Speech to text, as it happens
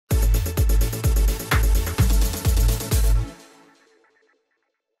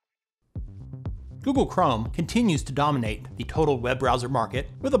Google Chrome continues to dominate the total web browser market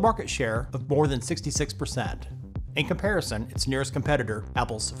with a market share of more than 66%. In comparison, its nearest competitor,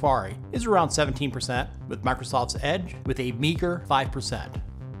 Apple's Safari, is around 17%, with Microsoft's Edge with a meager 5%.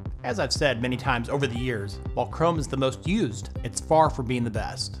 As I've said many times over the years, while Chrome is the most used, it's far from being the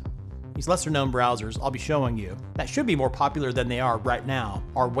best. These lesser-known browsers I'll be showing you, that should be more popular than they are right now,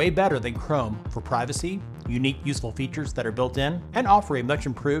 are way better than Chrome for privacy, unique useful features that are built in, and offer a much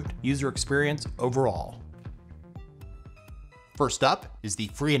improved user experience overall. First up is the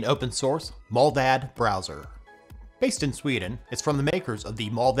free and open source Mullvad Browser. Based in Sweden, it's from the makers of the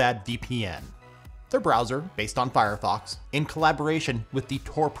Mullvad VPN. Their browser, based on Firefox, in collaboration with the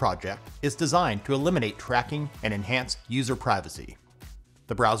Tor project, is designed to eliminate tracking and enhance user privacy.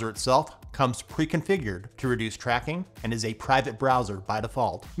 The browser itself comes pre-configured to reduce tracking and is a private browser by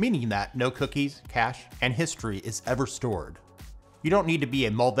default, meaning that no cookies, cache, and history is ever stored. You don't need to be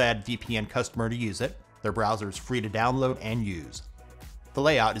a Mullvad VPN customer to use it. Their browser is free to download and use. The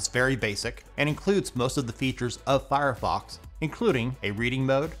layout is very basic and includes most of the features of Firefox, including a reading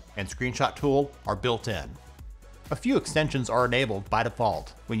mode and screenshot tool are built in. A few extensions are enabled by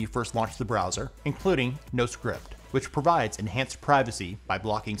default when you first launch the browser, including NoScript, which provides enhanced privacy by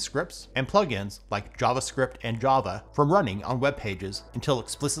blocking scripts and plugins like JavaScript and Java from running on web pages until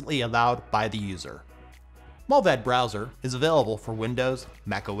explicitly allowed by the user. Mullvad Browser is available for Windows,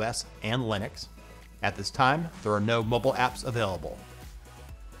 macOS, and Linux. At this time, there are no mobile apps available.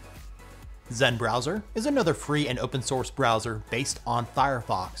 Zen Browser is another free and open source browser based on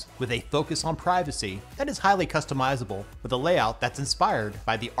Firefox with a focus on privacy that is highly customizable with a layout that's inspired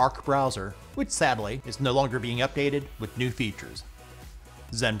by the Arc browser, which sadly is no longer being updated with new features.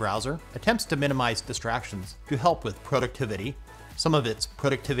 Zen Browser attempts to minimize distractions to help with productivity. Some of its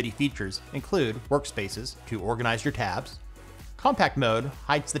productivity features include workspaces to organize your tabs. Compact mode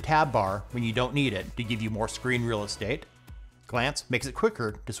hides the tab bar when you don't need it to give you more screen real estate. Glance makes it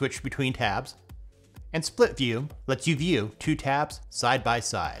quicker to switch between tabs, and Split View lets you view two tabs side by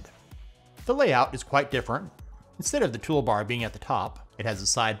side. The layout is quite different. Instead of the toolbar being at the top, it has a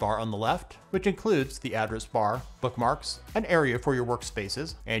sidebar on the left, which includes the address bar, bookmarks, an area for your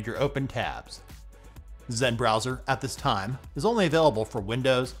workspaces, and your open tabs. Zen Browser, at this time, is only available for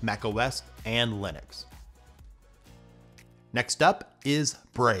Windows, macOS, and Linux. Next up is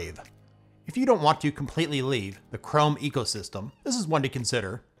Brave. If you don't want to completely leave the Chrome ecosystem, this is one to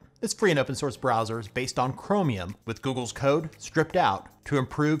consider. This free and open source browser is based on Chromium with Google's code stripped out to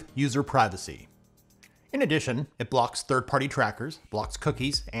improve user privacy. In addition, it blocks third-party trackers, blocks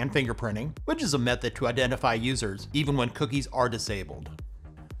cookies and fingerprinting, which is a method to identify users even when cookies are disabled.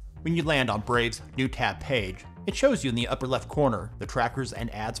 When you land on Brave's new tab page, it shows you in the upper left corner the trackers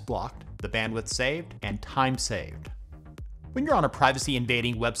and ads blocked, the bandwidth saved, and time saved. When you're on a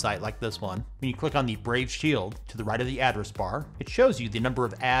privacy-invading website like this one, when you click on the Brave shield to the right of the address bar, it shows you the number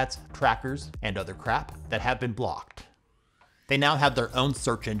of ads, trackers, and other crap that have been blocked. They now have their own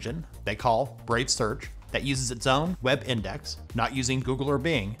search engine they call Brave Search that uses its own web index, not using Google or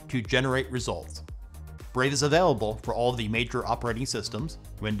Bing, to generate results. Brave is available for all of the major operating systems,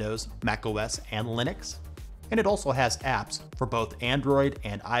 Windows, macOS, and Linux, and it also has apps for both Android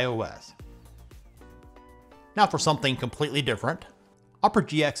and iOS. Now for something completely different. Opera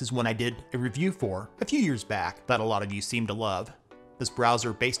GX is one I did a review for a few years back that a lot of you seem to love. This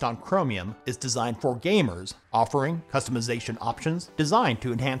browser based on Chromium is designed for gamers, offering customization options designed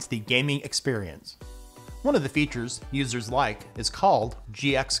to enhance the gaming experience. One of the features users like is called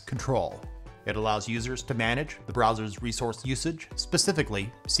GX Control. It allows users to manage the browser's resource usage,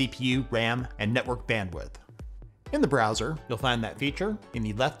 specifically CPU, RAM, and network bandwidth. In the browser, you'll find that feature in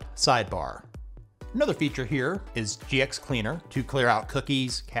the left sidebar. Another feature here is GX Cleaner to clear out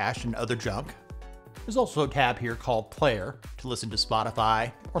cookies, cache, and other junk. There's also a tab here called Player to listen to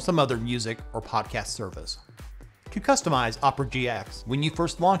Spotify or some other music or podcast service. To customize Opera GX, when you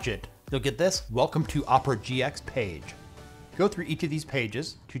first launch it, you'll get this Welcome to Opera GX page. Go through each of these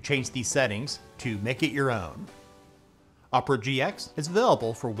pages to change these settings to make it your own. Opera GX is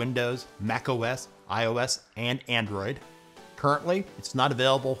available for Windows, macOS, iOS, and Android. Currently, it's not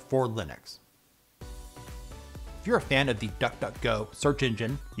available for Linux. If you're a fan of the DuckDuckGo search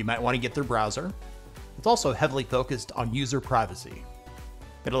engine, you might want to get their browser. It's also heavily focused on user privacy.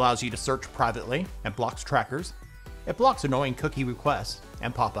 It allows you to search privately and blocks trackers. It blocks annoying cookie requests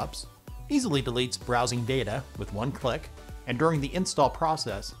and pop-ups, easily deletes browsing data with one click, and during the install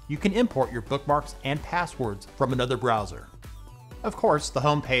process, you can import your bookmarks and passwords from another browser. Of course, the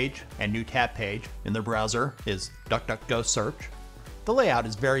home page and new tab page in the browser is DuckDuckGo Search. The layout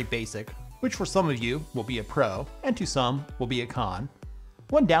is very basic, which for some of you will be a pro, and to some will be a con.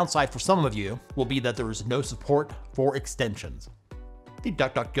 One downside for some of you will be that there is no support for extensions. The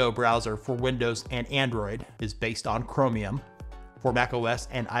DuckDuckGo browser for Windows and Android is based on Chromium. For macOS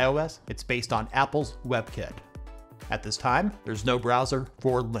and iOS, it's based on Apple's WebKit. At this time, there's no browser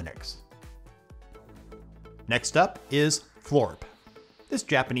for Linux. Next up is Floorp. This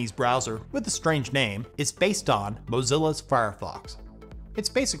Japanese browser with a strange name is based on Mozilla's Firefox. It's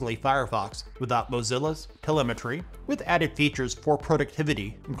basically Firefox without Mozilla's telemetry, with added features for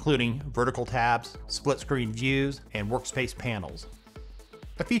productivity, including vertical tabs, split-screen views, and workspace panels.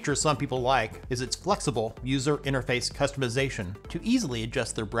 A feature some people like is its flexible user interface customization to easily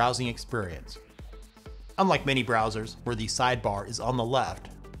adjust their browsing experience. Unlike many browsers where the sidebar is on the left,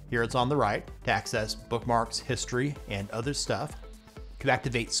 here it's on the right to access bookmarks, history, and other stuff. To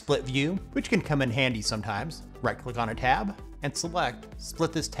activate split view, which can come in handy sometimes, right-click on a tab and select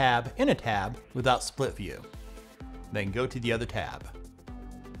split this tab in a tab without split view. Then go to the other tab.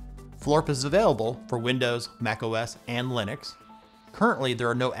 Floorp is available for Windows, macOS, and Linux. Currently, there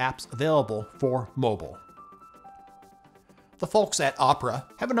are no apps available for mobile. The folks at Opera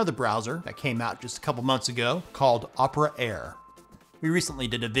have another browser that came out just a couple months ago called Opera Air. We recently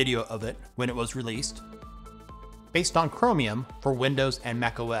did a video of it when it was released. Based on Chromium for Windows and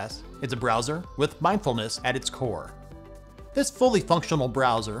macOS, it's a browser with mindfulness at its core. This fully functional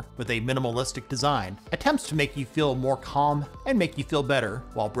browser with a minimalistic design attempts to make you feel more calm and make you feel better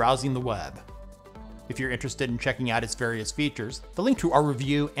while browsing the web. If you're interested in checking out its various features, the link to our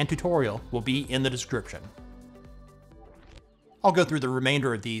review and tutorial will be in the description. I'll go through the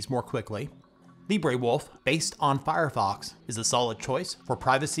remainder of these more quickly. LibreWolf, based on Firefox, is a solid choice for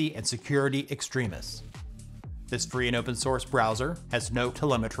privacy and security extremists. This free and open source browser has no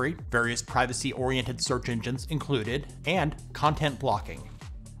telemetry, various privacy-oriented search engines included, and content blocking.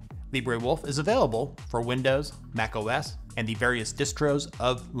 LibreWolf is available for Windows, macOS, and the various distros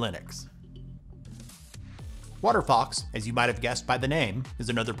of Linux. Waterfox, as you might have guessed by the name, is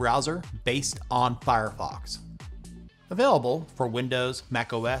another browser based on Firefox. Available for Windows,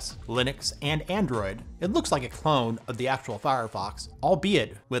 macOS, Linux, and Android, it looks like a clone of the actual Firefox,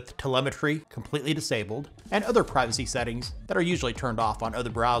 albeit with telemetry completely disabled and other privacy settings that are usually turned off on other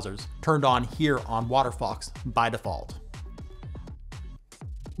browsers, turned on here on Waterfox by default.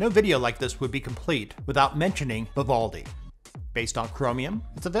 No video like this would be complete without mentioning Vivaldi. Based on Chromium,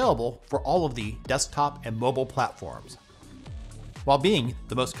 it's available for all of the desktop and mobile platforms. While being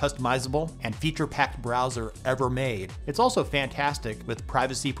the most customizable and feature-packed browser ever made, it's also fantastic with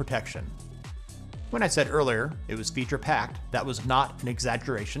privacy protection. When I said earlier it was feature-packed, that was not an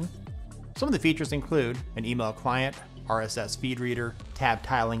exaggeration. Some of the features include an email client, RSS feed reader, tab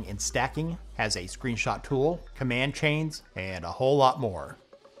tiling and stacking, has a screenshot tool, command chains, and a whole lot more.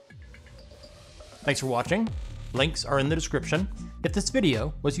 Thanks for watching. Links are in the description. If this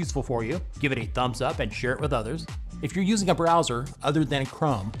video was useful for you, give it a thumbs up and share it with others. If you're using a browser other than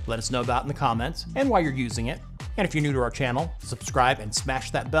Chrome, let us know about in the comments and why you're using it. And if you're new to our channel, subscribe and smash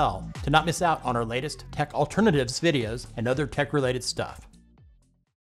that bell to not miss out on our latest tech alternatives videos and other tech-related stuff.